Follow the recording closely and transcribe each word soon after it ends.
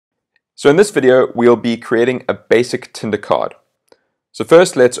So in this video, we'll be creating a basic Tinder card. So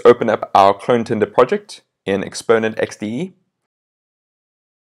first, let's open up our clone Tinder project in Exponent XDE.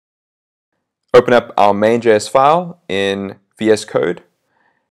 Open up our main.js file in VS Code.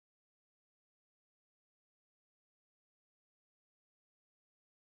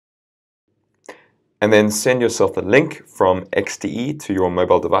 And then send yourself a link from XDE to your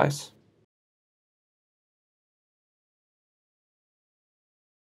mobile device.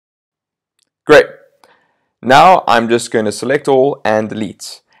 Great. Now I'm just going to select all and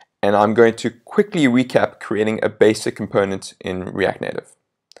delete. And I'm going to quickly recap creating a basic component in React Native.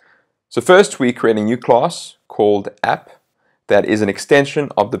 So first, we create a new class called app that is an extension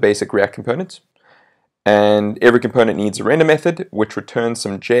of the basic React component. And every component needs a render method, which returns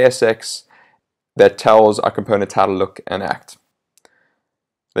some JSX that tells our component how to look and act.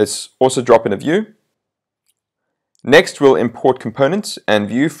 Let's also drop in a view. Next, we'll import components and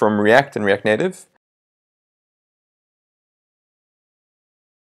view from React and React Native.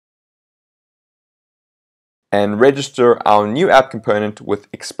 And register our new app component with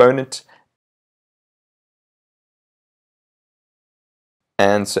Exponent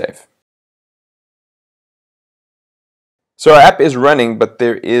and save. So our app is running, but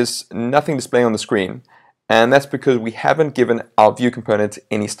there is nothing displaying on the screen. And that's because we haven't given our view component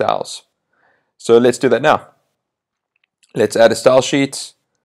any styles. So let's do that now. Let's add a style sheet,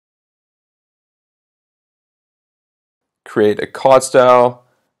 create a card style,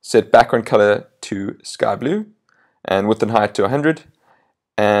 set background color to sky blue, and width and height to 100,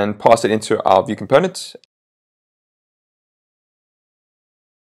 and pass it into our view component,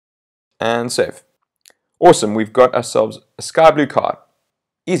 and save. Awesome, we've got ourselves a sky blue card.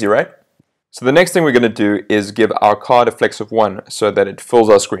 Easy, right? So the next thing we're going to do is give our card a flex of 1 so that it fills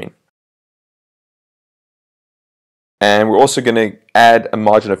our screen. And we're also going to add a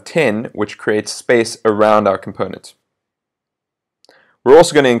margin of 10, which creates space around our component. We're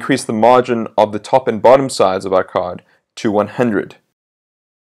also going to increase the margin of the top and bottom sides of our card to 100.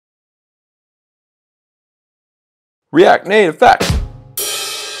 React Native facts.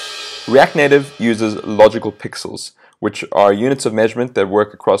 React Native uses logical pixels, which are units of measurement that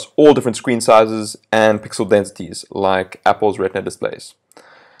work across all different screen sizes and pixel densities, like Apple's Retina displays.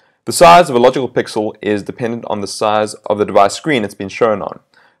 The size of a logical pixel is dependent on the size of the device screen it's been shown on.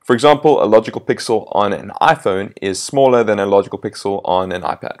 For example, a logical pixel on an iPhone is smaller than a logical pixel on an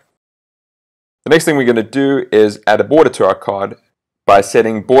iPad. The next thing we're going to do is add a border to our card by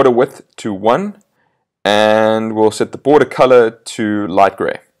setting border width to 1, and we'll set the border color to light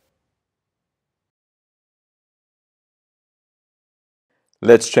gray.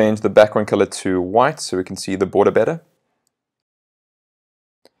 Let's change the background color to white so we can see the border better.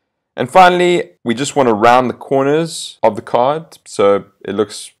 And finally, we just want to round the corners of the card so it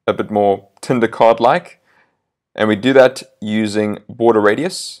looks a bit more Tinder card-like. And we do that using border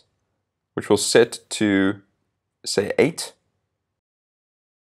radius, which we'll set to, say, 8.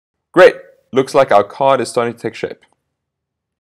 Great! Looks like our card is starting to take shape.